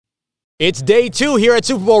It's day 2 here at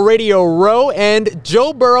Super Bowl Radio Row, and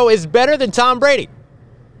Joe Burrow is better than Tom Brady.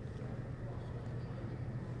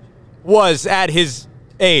 Was at his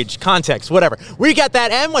age, context, whatever. We got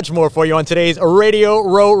that and much more for you on today's Radio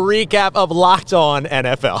Row recap of Locked On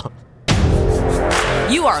NFL.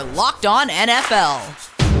 You are Locked On NFL.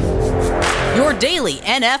 Your daily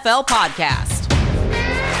NFL podcast.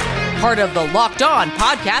 Part of the Locked On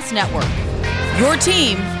Podcast Network. Your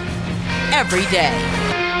team every day.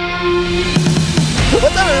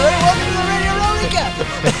 What's up, everybody? Welcome to the Radio Row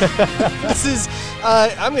Recap. This is,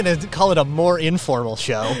 I'm going to call it a more informal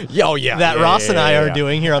show. That Ross and I are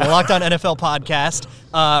doing here on the Locked On NFL podcast.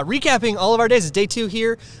 Recapping all of our days. It's day 2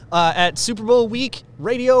 here at Super Bowl week,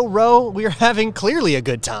 Radio Row. We are having clearly a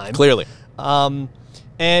good time. Clearly.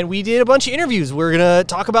 And we did a bunch of interviews. We're going to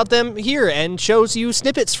talk about them here and shows you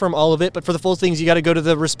snippets from all of it. But for the full things, you got to go to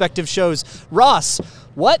the respective shows. Ross,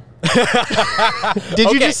 what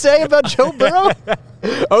did you just say about Joe Burrow?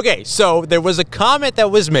 Okay, so there was a comment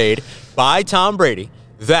that was made by Tom Brady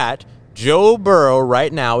that Joe Burrow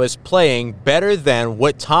right now is playing better than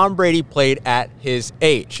what Tom Brady played at his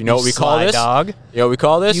age. You know what we call this? Dog. You know what we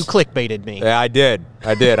call this? You clickbaited me. Yeah, I did.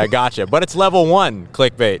 I gotcha. But it's level 1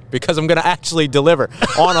 clickbait because I'm going to actually deliver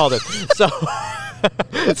on all this. So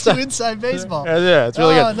it's too inside baseball. Yeah, it's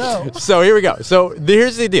really good. Oh, no. So here we go. So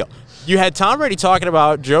here's the deal. You had Tom Brady talking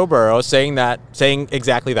about Joe Burrow saying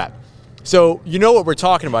exactly that. So you know what we're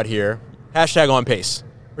talking about here. Hashtag on pace.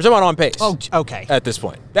 We're talking about on pace. Oh, okay. At this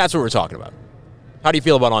point. That's what we're talking about. How do you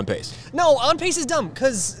feel about on pace? No, on pace is dumb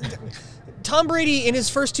because Tom Brady in his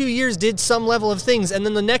first 2 years did some level of things, and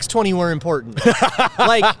then the next 20 were important.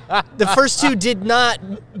 Like the first 2 did not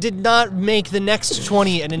make the next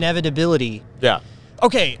 20 an inevitability. Yeah.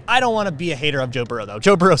 Okay, I don't want to be a hater of Joe Burrow though.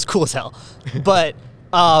 Joe Burrow's cool as hell, but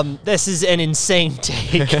this is an insane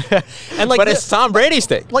take. And but it's Tom Brady's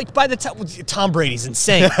take. Like by the time Tom Brady's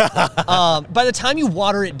insane. By the time you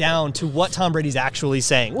water it down to what Tom Brady's actually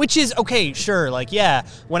saying, which is okay, sure, like yeah,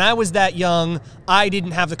 when I was that young, I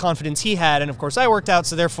didn't have the confidence he had, and of course I worked out,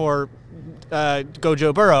 so therefore, go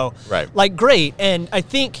Joe Burrow. Right. Like great, and I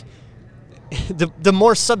think the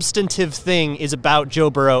more substantive thing is about Joe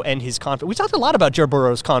Burrow and his confidence. We talked a lot about Joe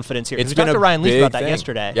Burrow's confidence here. We talked to Ryan Leaf about that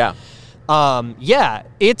yesterday. Yeah.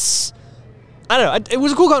 It's, I don't know. It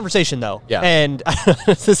was a cool conversation, though. Yeah. And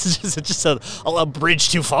this is just a bridge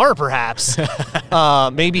too far, perhaps.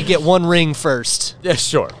 Maybe get one ring first. Yeah,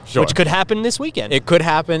 sure. Which could happen this weekend. It could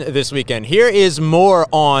happen this weekend. Here is more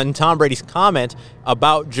on Tom Brady's comment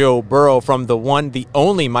about Joe Burrow from the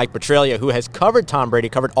only Mike Petraglia, who has covered Tom Brady,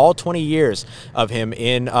 covered all 20 years of him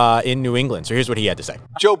in New England. So here's what he had to say.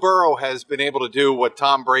 Joe Burrow has been able to do what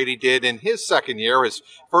Tom Brady did in his second year, his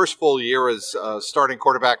first full year as starting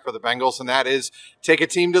quarterback for the Bengals, and that is take a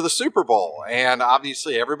team to the Super Bowl. And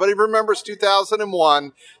obviously everybody remembers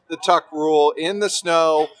 2001, the Tuck rule in the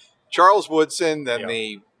snow, Charles Woodson, then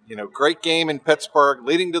the great game in Pittsburgh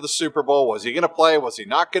leading to the Super Bowl. Was he going to play? Was he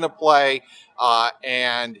not going to play?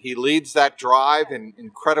 And he leads that drive in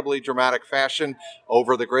incredibly dramatic fashion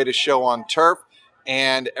over the greatest show on turf.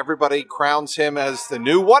 And everybody crowns him as the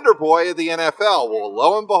new wonder boy of the NFL. Well,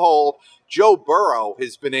 lo and behold, Joe Burrow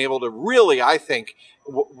has been able to really, I think,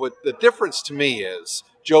 what the difference to me is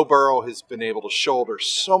Joe Burrow has been able to shoulder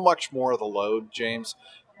so much more of the load, James,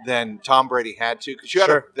 than Tom Brady had to. Because you had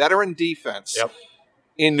a veteran defense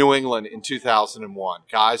in New England in 2001.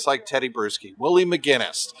 Guys like Teddy Bruschi, Willie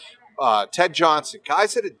McGinnis, Ted Johnson,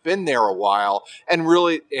 guys that had been there a while,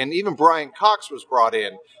 and even Brian Cox was brought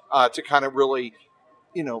in to kind of really,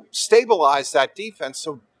 stabilize that defense.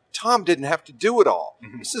 So Tom didn't have to do it all.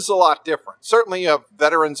 Mm-hmm. This is a lot different. Certainly you have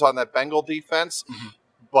veterans on that Bengal defense,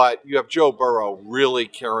 but you have Joe Burrow really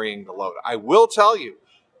carrying the load. I will tell you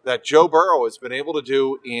that Joe Burrow has been able to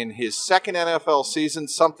do in his second NFL season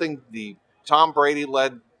something the Tom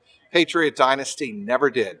Brady-led Patriot dynasty never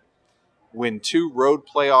did. Win 2 road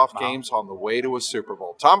playoff games on the way to a Super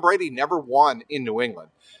Bowl. Tom Brady never won in New England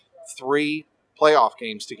 3 playoff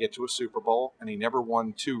games to get to a Super Bowl, and he never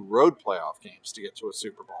won 2 road playoff games to get to a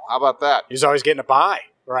Super Bowl. How about that? He's always getting a bye,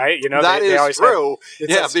 right? That is true.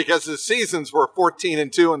 Because his seasons were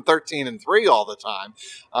 14-2 and 13-3 all the time,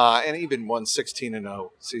 and even one 16-0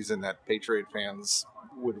 season that Patriot fans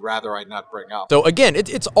would rather I not bring up. So again,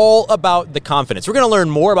 it's all about the confidence. We're going to learn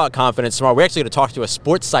more about confidence tomorrow. We're actually going to talk to a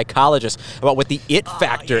sports psychologist about what the it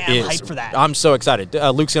factor is. I'm hyped for that. I'm so excited.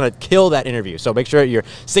 Luke's going to kill that interview. So make sure you're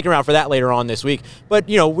sticking around for that later on this week. But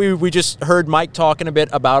we just heard Mike talking a bit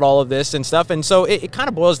about all of this and stuff, and so it kind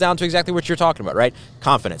of boils down to exactly what you're talking about, right?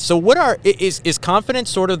 Confidence. So is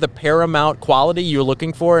confidence sort of the paramount quality you're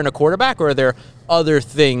looking for in a quarterback, or are there other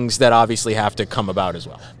things that obviously have to come about as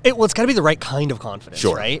well. It's got to be the right kind of confidence,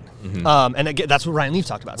 sure. right? Mm-hmm. And again, that's what Ryan Leaf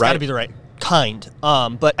talked about. It's got to be the right kind.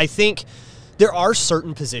 But I think there are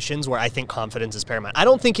certain positions where I think confidence is paramount. I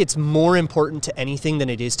don't think it's more important to anything than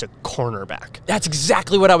it is to cornerback. That's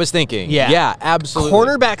exactly what I was thinking. Yeah. Yeah, absolutely.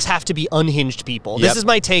 Cornerbacks have to be unhinged people. Yep. This is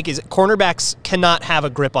my take, is cornerbacks cannot have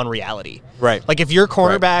a grip on reality. Right. Like, if your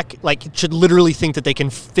cornerback should literally think that they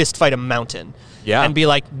can fist fight a mountain and be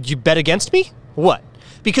like, you bet against me? What?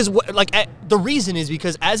 Because the reason is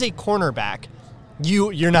because as a cornerback,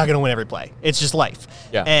 you're not going to win every play. It's just life.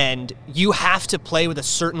 Yeah. And you have to play with a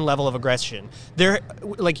certain level of aggression.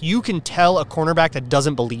 You can tell a cornerback that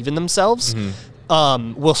doesn't believe in themselves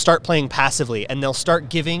will start playing passively, and they'll start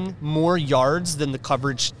giving more yards than the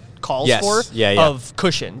coverage calls for of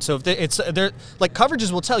cushion. So if they're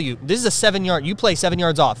coverages will tell you this is a 7 yard. You play 7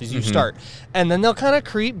 yards off as you start, and then they'll kind of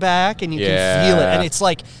creep back, and you can feel it, and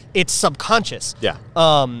it's subconscious. Yeah.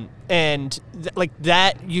 And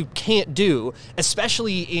that you can't do,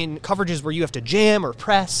 especially in coverages where you have to jam or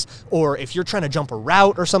press, or if you're trying to jump a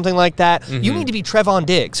route or something like that. You need to be Trevon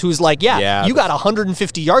Diggs, who's you got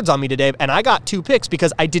 150 yards on me today, and I got 2 picks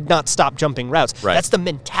because I did not stop jumping routes. Right. That's the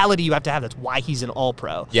mentality you have to have. That's why he's an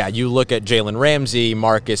all-pro. Yeah, you look at Jalen Ramsey,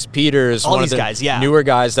 Marcus Peters, all one these of the guys, newer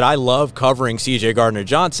guys that I love covering, C.J.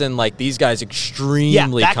 Gardner-Johnson. These guys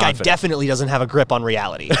extremely that confident. guy definitely doesn't have a grip on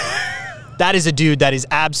reality. That is a dude that is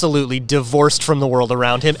absolutely divorced from the world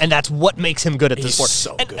around him, and that's what makes him good at this sport.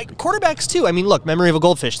 So and good. Quarterbacks, too. I mean, look, memory of a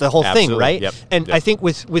goldfish, the whole thing, right? Yep. And Yep. I think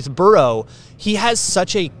with Burrow, he has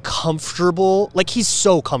such a comfortable, he's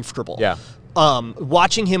so comfortable. Yeah.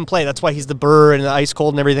 Watching him play, that's why he's the Burr and the ice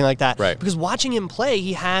cold and everything like that. Right. Because watching him play,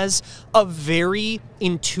 he has a very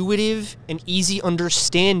intuitive and easy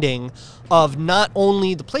understanding of not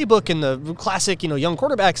only the playbook and the classic, young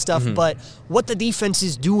quarterback stuff, but what the defense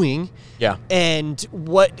is doing. Yeah. And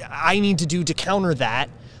what I need to do to counter that.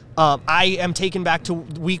 I am taken back to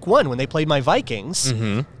week 1 when they played my Vikings.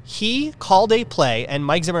 He called a play, and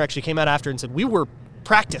Mike Zimmer actually came out after and said, we were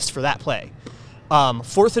practiced for that play.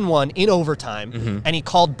 4th and 1 in overtime, and he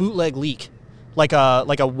called bootleg leak, like a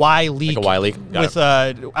Y leak, with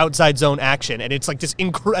outside zone action, and it's this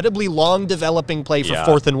incredibly long developing play for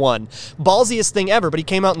 4th and 1, ballsiest thing ever. But he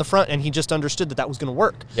came out in the front, and he just understood that was going to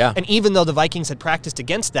work. Yeah. And even though the Vikings had practiced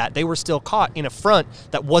against that, they were still caught in a front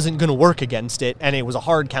that wasn't going to work against it, and it was a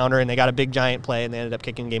hard counter, and they got a big giant play, and they ended up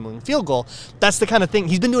kicking a game-winning field goal. That's the kind of thing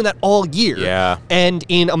he's been doing that all year. Yeah. And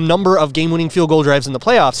in a number of game-winning field goal drives in the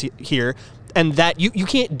playoffs here. And that you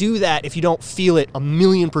can't do that if you don't feel it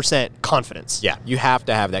 1,000,000% confidence. Yeah, you have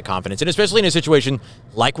to have that confidence, and especially in a situation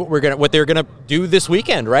like what they're gonna do this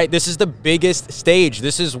weekend, right? This is the biggest stage.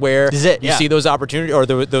 This is where you see those opportunities, or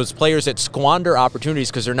those players that squander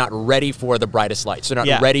opportunities because they're not ready for the brightest lights. They're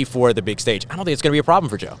not ready for the big stage. I don't think it's gonna be a problem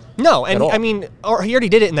for Joe. No, and I mean, he already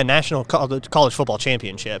did it in the National College Football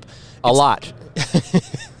Championship. A lot.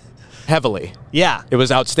 Heavily. Yeah. It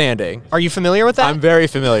was outstanding. Are you familiar with that? I'm very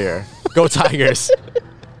familiar. Go Tigers.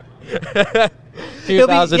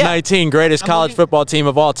 2019 greatest college football team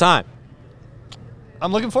of all time.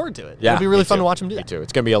 I'm looking forward to it. Yeah, It'll be really fun to watch him do that. Me too.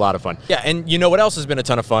 It's going to be a lot of fun. Yeah, and you know what else has been a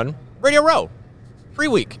ton of fun? Radio Row. Free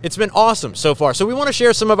week. It's been awesome so far. So we want to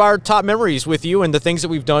share some of our top memories with you and the things that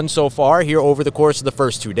we've done so far here over the course of the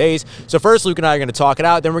first 2 days. So first, Luke and I are going to talk it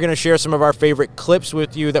out. Then we're going to share some of our favorite clips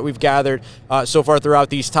with you that we've gathered so far throughout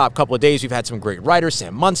these top couple of days. We've had some great writers.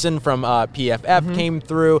 Sam Munson from PFF came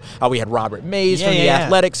through. We had Robert Mays from The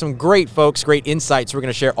Athletic. Some great folks, great insights. We're going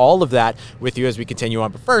to share all of that with you as we continue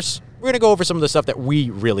on. But first, we're going to go over some of the stuff that we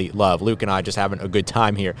really love. Luke and I just having a good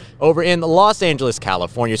time here over in Los Angeles,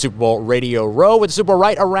 California. Super Bowl Radio Row with the Super Bowl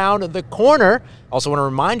right around the corner. Also want to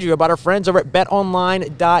remind you about our friends over at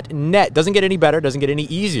betonline.net. Doesn't get any better, doesn't get any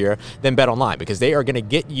easier than BetOnline, because they are going to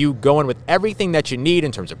get you going with everything that you need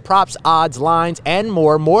in terms of props, odds, lines, and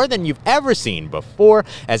more than you've ever seen before,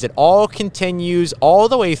 as it all continues all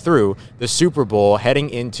the way through the Super Bowl heading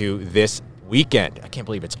into this weekend. I can't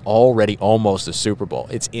believe it's already almost the Super Bowl.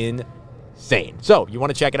 It's insane. So you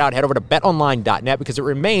want to check it out, head over to betonline.net, because it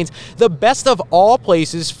remains the best of all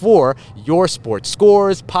places for your sports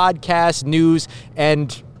scores, podcasts, news,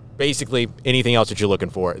 and basically anything else that you're looking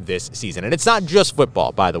for this season. And it's not just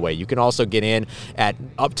football, by the way. You can also get in at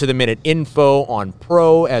up-to-the-minute info on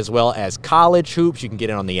pro as well as college hoops. You can get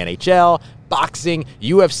in on the NHL, boxing,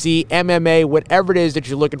 UFC, MMA, whatever it is that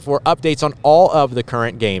you're looking for. Updates on all of the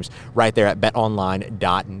current games right there at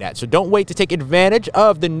betonline.net. So don't wait to take advantage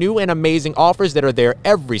of the new and amazing offers that are there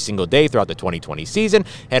every single day throughout the 2020 season.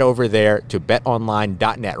 Head over there to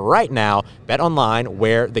betonline.net right now. BetOnline,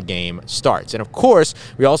 where the game starts. And of course,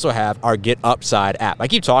 we also have our Get Upside app. I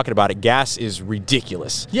keep talking about it. Gas is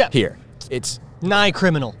ridiculous here. It's nigh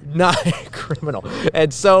criminal.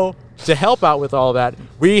 And so to help out with all that,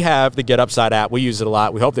 we have the Get Upside app. We use it a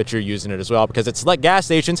lot. We hope that you're using it as well, because at select gas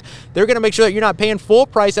stations, they're going to make sure that you're not paying full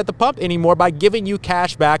price at the pump anymore by giving you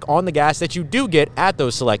cash back on the gas that you do get at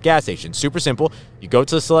those select gas stations. Super simple. You go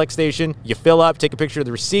to the select station, you fill up, take a picture of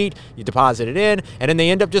the receipt, you deposit it in, and then they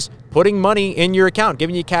end up just putting money in your account,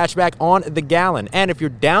 giving you cash back on the gallon. And if you're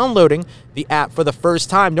downloading the app for the first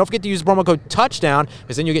time, don't forget to use the promo code TOUCHDOWN,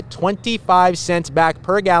 because then you get 25 cents back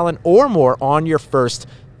per gallon or more on your first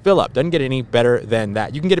fill up. Doesn't get any better than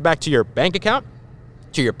that. You can get it back to your bank account,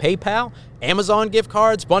 to your PayPal, Amazon gift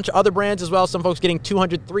cards, bunch of other brands as well. Some folks getting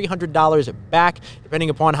 $200, $300 back, depending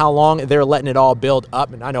upon how long they're letting it all build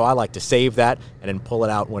up. And I know I like to save that and then pull it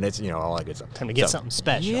out when it's, all that good stuff. Time to get something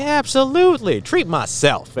special. Yeah, absolutely. Treat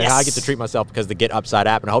myself. Yes. And I get to treat myself because of the Get Upside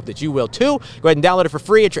app, and I hope that you will too. Go ahead and download it for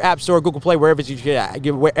free at your App Store, Google Play, wherever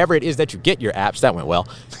it is that you get your apps. That went well.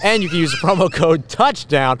 And you can use the promo code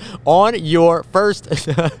TOUCHDOWN on your first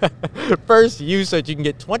use, so that you can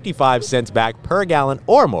get 25 cents back per gallon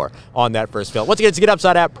or more on that first fill. Once again, it's the Get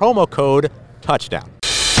Upside app, promo code TOUCHDOWN.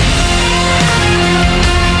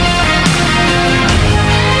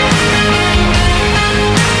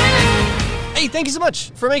 Hey, thank you so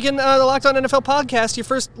much for making the Locked On NFL podcast your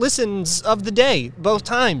first listens of the day, both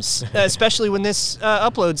times, especially when this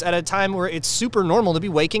uploads at a time where it's super normal to be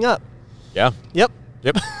waking up. Yeah. Yep.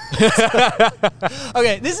 Yep.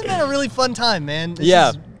 Okay, this has been a really fun time, man.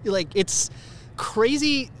 This is, it's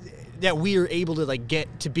crazy that we are able to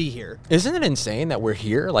get to be here. Isn't it insane that we're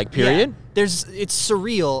here? Period. Yeah. It's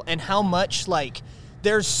surreal, and how much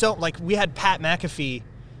there's so we had Pat McAfee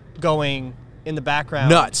going in the background.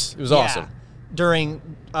 Nuts. It was awesome. During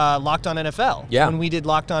Locked On NFL. Yeah. When we did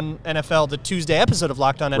Locked On NFL, the Tuesday episode of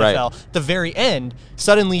Locked On NFL, the very end,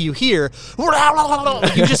 suddenly you hear,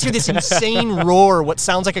 you just hear this insane roar, what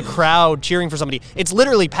sounds like a crowd cheering for somebody. It's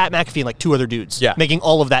literally Pat McAfee and 2 other dudes making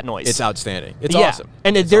all of that noise. It's outstanding. It's awesome.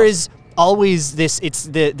 And there is always this, it's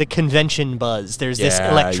the convention buzz. There's this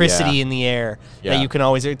electricity in the air that you can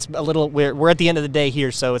always, it's a little, we're at the end of the day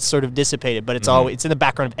here, so it's sort of dissipated, but it's always, it's in the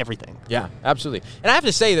background of everything. Yeah, absolutely. And I have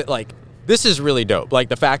to say that, this is really dope.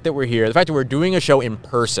 The fact that we're here, the fact that we're doing a show in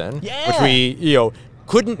person, which we,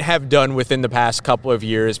 couldn't have done within the past couple of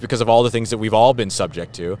years because of all the things that we've all been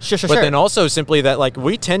subject to. Sure. Then also simply that,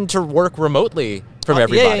 we tend to work remotely from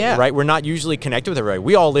everybody, right? We're not usually connected with everybody.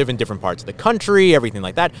 We all live in different parts of the country, everything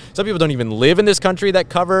like that. Some people don't even live in this country that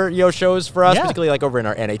cover, shows for us, particularly over in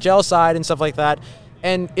our NHL side and stuff like that.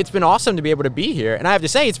 And it's been awesome to be able to be here. And I have to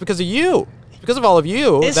say, it's because of you. Because of all of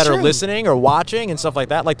you that are listening or watching and stuff like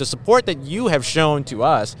that, the support that you have shown to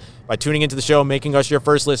us by tuning into the show, making us your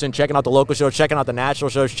first listen, checking out the local shows, checking out the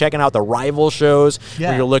national shows, checking out the rival shows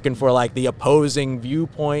where you're looking for the opposing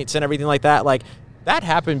viewpoints and everything like that. That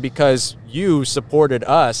happened because you supported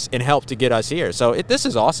us and helped to get us here. So this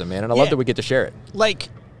is awesome, man, and I love that we get to share it.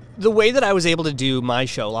 The way that I was able to do my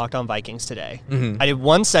show, Locked On Vikings, today, I did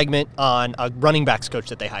one segment on a running backs coach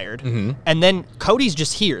that they hired, and then Cody's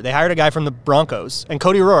just here. They hired a guy from the Broncos, and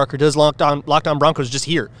Cody O'Rourke, who does Locked On Broncos, just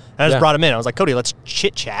here. And I just brought him in. I was like, Cody, let's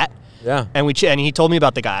chit-chat. Yeah. And and he told me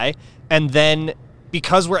about the guy, and then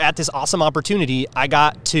because we're at this awesome opportunity, I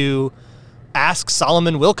got to ask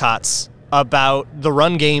Solomon Wilcots about the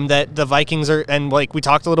run game that the Vikings are, and we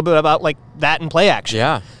talked a little bit about that and play action.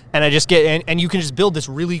 Yeah. And I just get, and you can just build this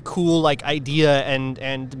really cool idea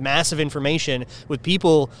and massive information with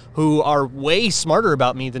people who are way smarter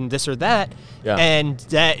about me than this or that. Yeah. And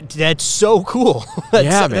that's so cool.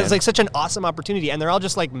 Man. It's such an awesome opportunity, and they're all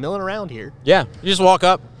just milling around here. Yeah. You just walk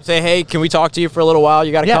up, say, hey, can we talk to you for a little while?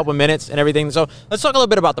 You got a couple minutes and everything. So let's talk a little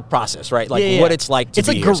bit about the process, right? What it's like to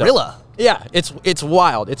be here. It's guerrilla. Yeah, it's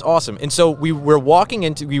wild. It's awesome. And so we walk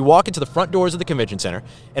into the front doors of the convention center,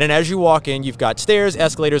 and then as you walk in, you've got stairs,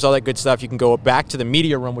 escalators, all that good stuff. You can go back to the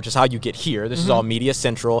media room, which is how you get here. This is all media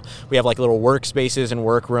central. We have little workspaces and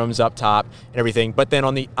workrooms up top and everything. But then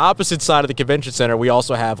on the opposite side of the convention center, we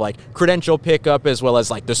also have credential pickup, as well as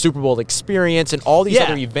the Super Bowl experience and all these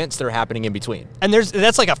other events that are happening in between. And there's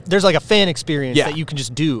a fan experience that you can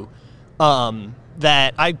just do.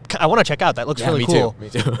 That I want to check out. That looks really cool. Me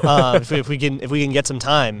too. If we can get some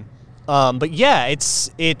time. But yeah,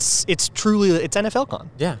 it's truly NFL Con.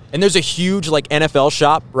 Yeah, and there's a huge NFL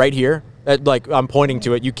shop right here Like I'm pointing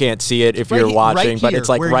to it. You can't see it if you're watching, but it's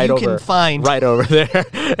like right over there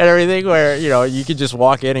and everything where, you can just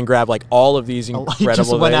walk in and grab like all of these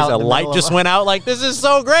incredible things. A light just went out. Like, this is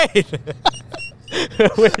so great.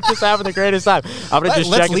 We're just having the greatest time. I'm going to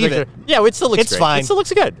just check and make sure. Yeah, it still looks great. It's fine. It still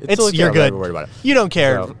looks good. You're good. Worried about it. You don't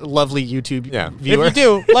care, lovely YouTube viewer. If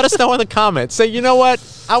you do, let us know in the comments. Say, you know what?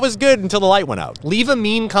 I was good until the light went out. Leave a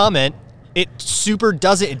mean comment. It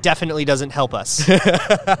definitely doesn't help us.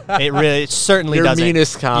 It certainly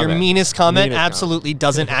doesn't. Your meanest comment absolutely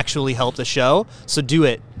doesn't actually help the show. So do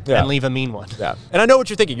it. And leave a mean one. Yeah. And I know what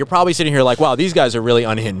you're thinking. You're probably sitting here like, wow, these guys are really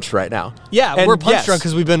unhinged right now. Yeah, and we're punch drunk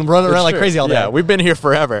because we've been running around like crazy all day. Yeah, we've been here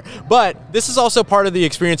forever. But this is also part of the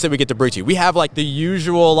experience that we get to bring to you. We have like the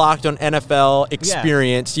usual Locked On NFL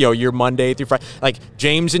experience, your Monday through Friday. Like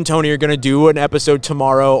James and Tony are going to do an episode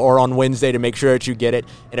tomorrow or on Wednesday to make sure that you get it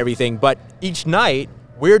and everything. But each night,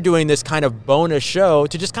 we're doing this kind of bonus show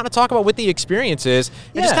to just kind of talk about what the experience is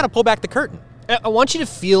and just kind of pull back the curtain. I want you to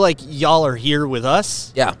feel like y'all are here with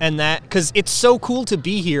us. Yeah. And that, because it's so cool to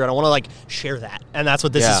be here, and I want to, like, share that. And that's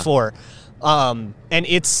what this is for. And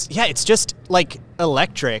it's just, like,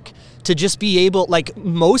 electric to just be able, like,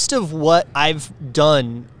 most of what I've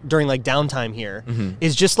done during, like, downtime here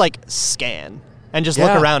is just, like, scan and just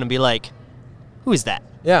look around and be like, who is that?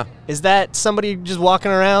 Yeah. Is that somebody just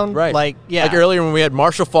walking around? Right. Like earlier when we had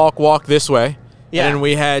Marshall Faulk walk this way. Yeah. And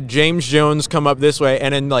we had James Jones come up this way,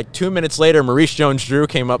 and then like 2 minutes later, Maurice Jones-Drew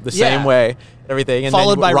came up the same way, everything. And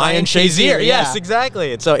followed then by Ryan Shazier. Yes,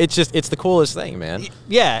 exactly. And so it's the coolest thing, man.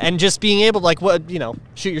 Yeah, and just being able to,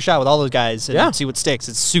 shoot your shot with all those guys and see what sticks.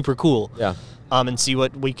 It's super cool. Yeah. And see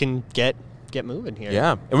what we can get moving here.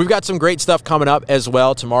 Yeah. And we've got some great stuff coming up as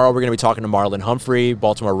well. Tomorrow we're going to be talking to Marlon Humphrey,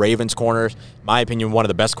 Baltimore Ravens corners. My opinion, one of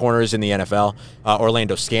the best corners in the NFL.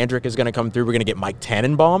 Orlando Scandrick is going to come through. We're going to get Mike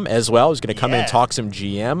Tannenbaum as well. He's going to come in and talk some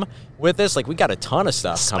GM with us. Like, we got a ton of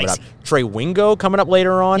stuff coming up. Trey Wingo coming up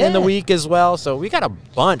later on in the week as well. So we got a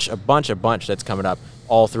bunch that's coming up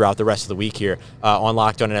all throughout the rest of the week here on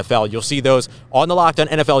Locked On NFL. You'll see those on the Locked On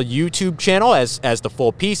NFL YouTube channel as the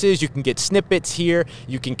full pieces. You can get snippets here.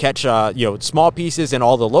 You can catch small pieces and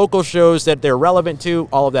all the local shows that they're relevant to,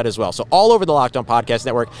 all of that as well. So all over the Locked On Podcast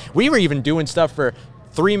Network. We were even doing stuff for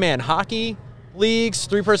 3-man hockey leagues,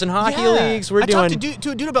 3-person hockey leagues. I talked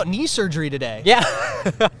to a dude about knee surgery today. Yeah.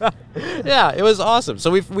 Yeah, it was awesome. So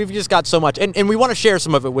we've just got so much, and we want to share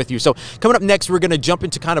some of it with you. So coming up next, we're going to jump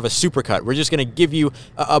into kind of a supercut. We're just going to give you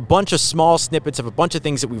a bunch of small snippets of a bunch of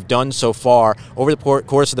things that we've done so far over the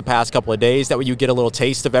course of the past couple of days. That way you get a little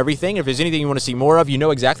taste of everything. If there's anything you want to see more of, you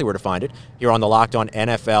know exactly where to find it here on the Locked On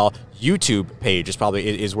NFL YouTube page. Is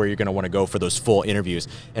probably where you're going to want to go for those full interviews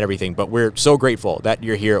and everything. But we're so grateful that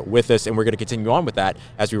you're here with us, and we're going to continue on with that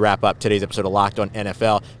as we wrap up today's episode of Locked On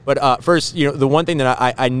NFL. But first, the one thing that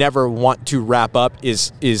I never want to wrap up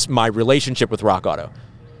is my relationship with Rock Auto.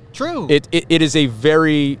 True. It is a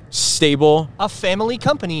very stable, a family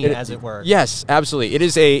company, as it were. Yes, absolutely. It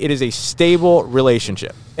is a stable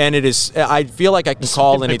relationship, and it is. I feel like I can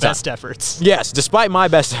call anytime. Best efforts. Yes, despite my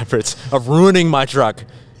best efforts of ruining my truck,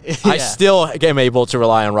 I still am able to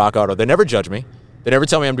rely on Rock Auto. They never judge me. They never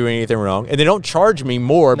tell me I'm doing anything wrong, and they don't charge me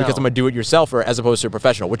more because I'm a do-it-yourselfer as opposed to a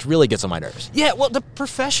professional, which really gets on my nerves. Yeah, well, the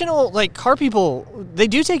professional, like, car people, they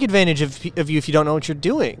do take advantage of you if you don't know what you're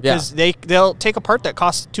doing. Because they'll take a part that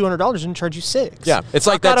costs $200 and charge you $600. Yeah, it's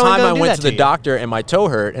like that time I went to the doctor and my toe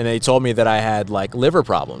hurt, and they told me that I had, like, liver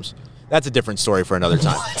problems. That's a different story for another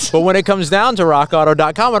time. But when it comes down to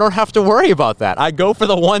rockauto.com, I don't have to worry about that. I go for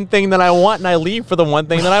the one thing that I want, and I leave for the one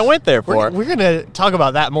thing that I went there for. We're going to talk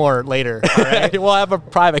about that more later, all right? We'll have a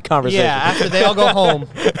private conversation. Yeah, after they all go home.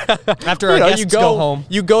 After our guests go home.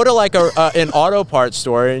 You go to, like, an auto parts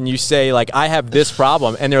store, and you say, like, I have this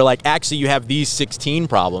problem. And they're like, actually, you have these 16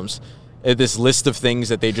 problems. This list of things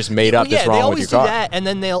that they just made up that's wrong with your car. Yeah, they always do that, and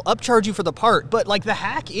then they'll upcharge you for the part. But, like, the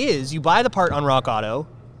hack is you buy the part on Rock Auto,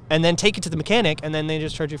 and then take it to the mechanic, and then they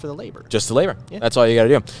just charge you for the labor. Just the labor. Yeah. That's all you got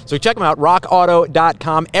to do. So check them out,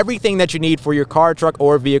 rockauto.com. Everything that you need for your car, truck,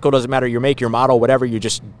 or vehicle, doesn't matter your make, your model, whatever, you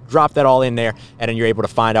just drop that all in there, and then you're able to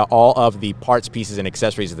find out all of the parts, pieces, and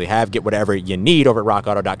accessories that they have. Get whatever you need over at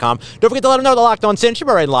rockauto.com. Don't forget to let them know the Locked On sent you.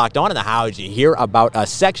 We're already locked on in the How Did You Hear About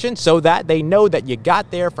Us section so that they know that you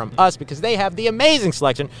got there from us because they have the amazing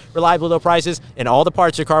selection, reliable low prices, and all the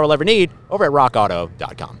parts your car will ever need over at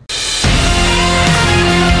rockauto.com.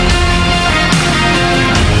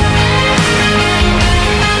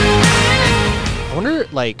 I wonder,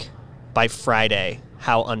 like, by Friday,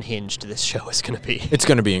 how unhinged this show is going to be. It's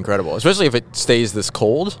going to be incredible, especially if it stays this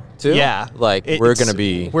cold, too. Yeah. Like, we're going to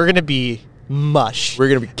be... We're going to be mush. We're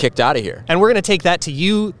going to be kicked out of here. And we're going to take that to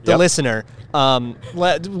you, the listener,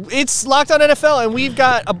 It's Locked On NFL, and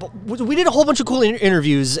we did a whole bunch of cool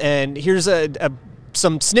interviews, and here's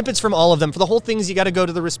some snippets from all of them. For the whole things, you got to go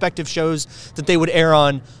to the respective shows that they would air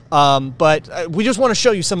on. But we just want to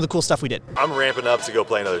show you some of the cool stuff we did. I'm ramping up to go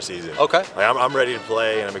play another season. Okay. I'm ready to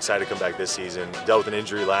play, and I'm excited to come back this season. Dealt with an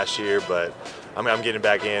injury last year, but I'm getting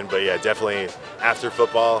back in. But yeah, definitely after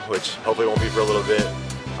football, which hopefully won't be for a little bit.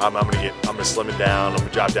 I'm gonna slim it down. I'm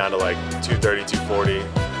gonna drop down to like 230, 240.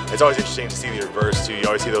 It's always interesting to see the reverse too. You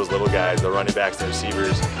always see those little guys, the running backs, the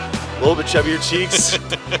receivers, a little bit chubbier cheeks.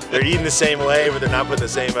 They're eating the same way, but they're not putting the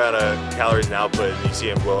same amount of calories and output. And you see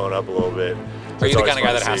them blowing up a little bit. Are you the kind of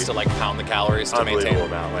guy that has to like pound the calories to maintain? Unbelievable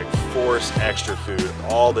amount, like force extra food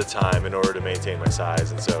all the time in order to maintain my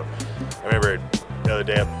size. And so I remember the other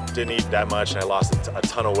day I didn't eat that much, and I lost a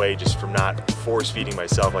ton of weight just from not force feeding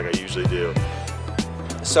myself like I usually do.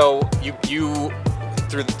 So you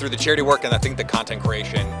through the charity work and I think the content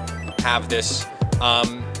creation have this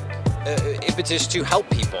impetus to help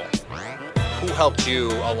people. Who helped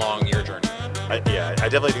you along your journey? I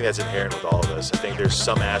definitely think that's inherent with all of us. I think there's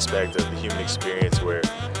some aspect of the human experience where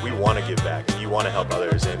we want to give back and you want to help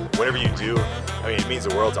others. And whenever you do, it means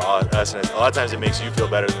the world to us. And a lot of times it makes you feel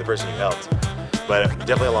better than the person you helped. But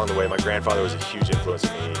definitely along the way, my grandfather was a huge influence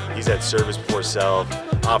on me. He's had service before self,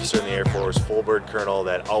 officer in the Air Force, full bird colonel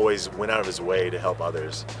that always went out of his way to help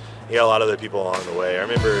others. He had a lot of other people along the way. I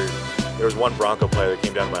remember there was one Bronco player that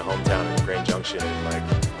came down to my hometown in Grand Junction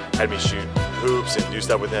and had me shoot hoops and do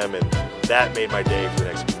stuff with him, and that made my day for the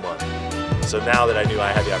next month. So now that I knew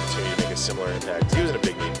I had the opportunity to make a similar impact, he wasn't a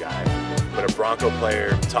big name guy, but a Bronco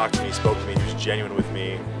player talked to me, spoke to me, he was genuine with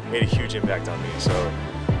me, made a huge impact on me. So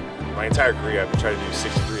my entire career, I've been trying to do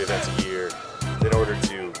 63 events a year in order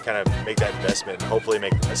to kind of make that investment and hopefully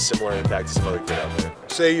make a similar impact to some other kid out there.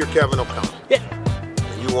 Say you're Kevin O'Connell. Yeah.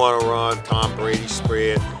 And you want to run Tom Brady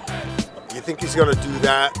spread. You think he's going to do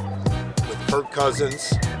that with Kirk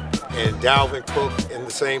Cousins and Dalvin Cook in the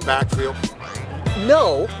same backfield?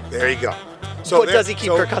 No. There you go. But does he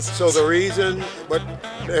keep Kirk Cousins? So the reason, but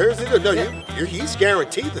here's the no, he's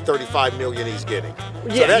guaranteed the $35 million he's getting.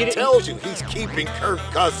 Yeah, so that tells you he's keeping Kirk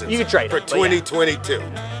Cousins you can trade for 2022.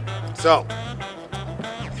 Yeah. So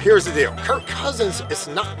here's the deal: Kirk Cousins is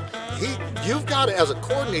not. You've got to, as a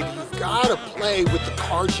coordinator, you've got to play with the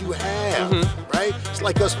cards you have, right? It's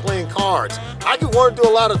like us playing cards. I could want to do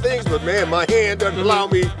a lot of things, but man, my hand doesn't allow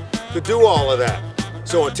me to do all of that.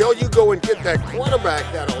 So until you go and get that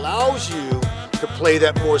quarterback that allows you to play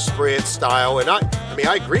that more spread style, and I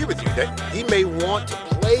agree with you that he may want to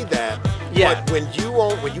play that, but when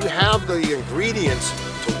you have the ingredients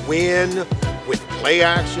to win with play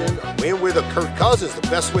action, win with a Kirk Cousins, the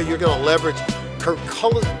best way you're going to leverage Kirk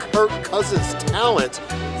Cousins' talent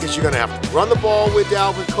is you're going to have to run the ball with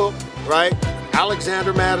Dalvin Cook, right?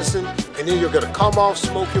 Alexander Madison, and then you're going to come off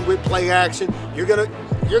smoking with play action. You're going to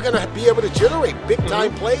be able to generate big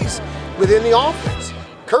time plays within the offense.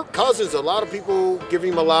 Kirk Cousins, a lot of people give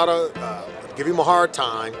him a hard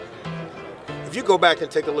time. If you go back and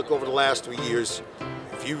take a look over the last 3 years,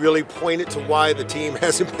 if you really pointed to why the team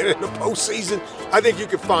hasn't been in the postseason, I think you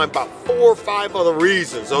could find about 4 or 5 other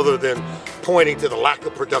reasons other than pointing to the lack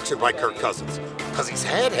of production by Kirk Cousins. Because he's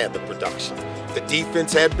had the production. The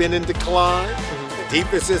defense had been in decline. The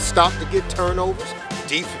defense had stopped to get turnovers.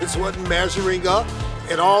 The defense wasn't measuring up.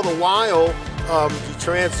 And all the while, you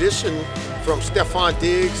transition from Stephon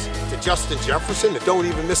Diggs to Justin Jefferson that don't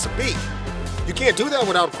even miss a beat. You can't do that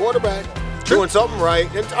without a quarterback doing something right.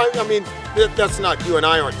 And I mean, that's not, you and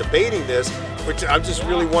I aren't debating this, but I just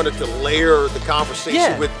really wanted to layer the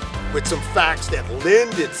conversation with some facts that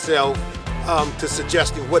lend itself to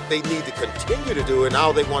suggesting what they need to continue to do and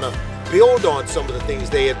how they want to build on some of the things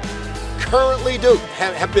they have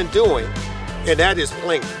been doing. And that is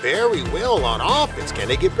playing very well on offense. Can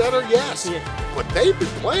they get better? Yes. Yeah. But they've been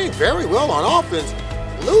playing very well on offense,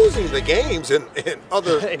 losing the games in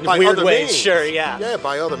other means. Sure, yeah. Yeah,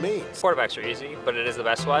 by other means. Quarterbacks are easy, but it is the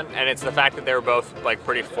best one. And it's the fact that they were both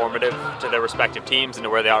pretty formative to their respective teams and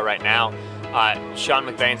to where they are right now. Sean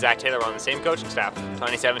McVay and Zach Taylor were on the same coaching staff.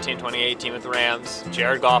 2017, 2018 with the Rams.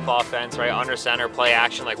 Jared Goff offense, right? Under center, play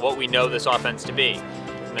action, like what we know this offense to be.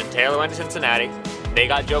 And then Taylor went to Cincinnati. They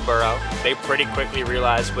got Joe Burrow. They pretty quickly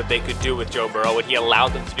realized what they could do with Joe Burrow, what he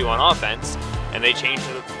allowed them to do on offense, and they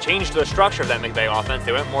changed the structure of that McVay offense.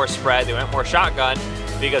 They went more spread, they went more shotgun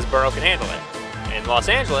because Burrow can handle it. In Los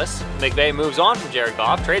Angeles, McVay moves on from Jared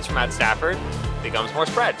Goff, trades for Matt Stafford, becomes more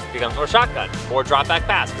spread, becomes more shotgun, more drop back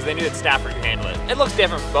pass because they knew that Stafford could handle it. It looks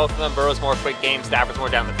different for both of them. Burrow's more quick game, Stafford's more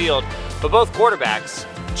down the field, but both quarterbacks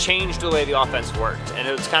changed the way the offense worked, and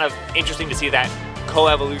it was kind of interesting to see that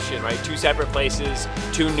co-evolution, right? 2 separate places,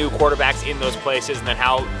 2 new quarterbacks in those places, and then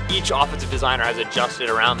how each offensive designer has adjusted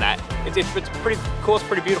around that. It's pretty cool. It's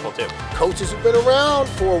pretty beautiful too. Coaches have been around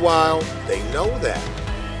for a while. They know that.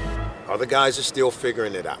 Other guys are still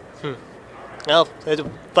figuring it out. Well, the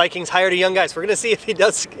Vikings hired a young guy, so we're going to see if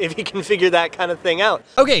he can figure that kind of thing out.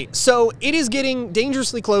 Okay, so it is getting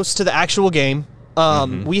dangerously close to the actual game.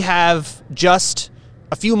 We have just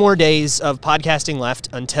a few more days of podcasting left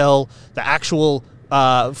until the actual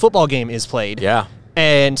football game is played. Yeah.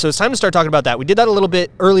 And so it's time to start talking about that. We did that a little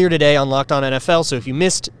bit earlier today on Locked On NFL, so if you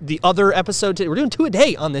missed the other episode today, we're doing 2 a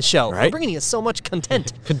day on this show. Right. We're bringing you so much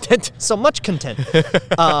content. So much content.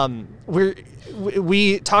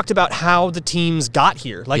 We talked about how the teams got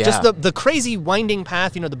here, just the crazy winding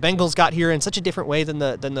path. The Bengals got here in such a different way than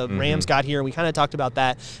the Rams got here, and we kind of talked about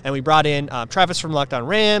that. And we brought in Travis from Locked On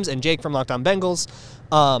Rams and Jake from Locked On Bengals.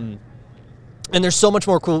 And there's so much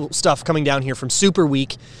more cool stuff coming down here from Super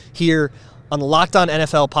Week here on the Locked On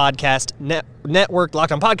NFL Podcast Network,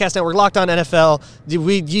 Locked On Podcast Network, Locked On NFL.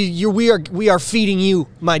 We are feeding you,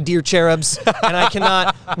 my dear cherubs, and I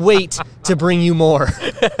cannot wait to bring you more.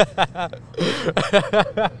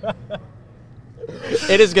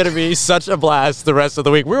 It is going to be such a blast the rest of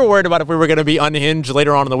the week. We were worried about if we were going to be unhinged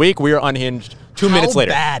later on in the week. We are unhinged 2 minutes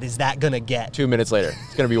later. How bad is that going to get? 2 minutes later.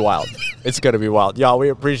 It's going to be wild. It's going to be wild. Y'all, we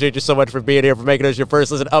appreciate you so much for being here, for making us your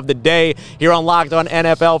first listen of the day here on Locked On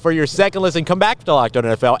NFL. For your second listen, come back to Locked On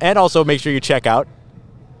NFL, and also make sure you check out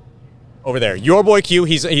over there, your boy Q.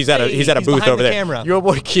 He's at a booth over there. Camera. Your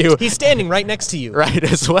boy Q. He's standing right next to you. Right,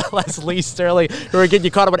 as well as Lee Sterling, who are getting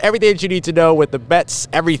you caught up on everything that you need to know with the bets,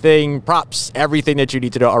 everything, props, everything that you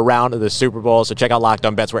need to know around the Super Bowl. So check out Locked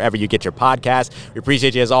On Bets wherever you get your podcast. We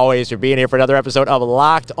appreciate you as always for being here for another episode of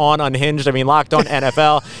Locked On Locked On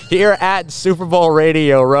NFL here at Super Bowl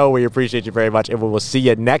Radio Row. We appreciate you very much, and we will see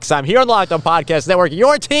you next time here on the Locked On Podcast Network,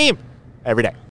 your team every day.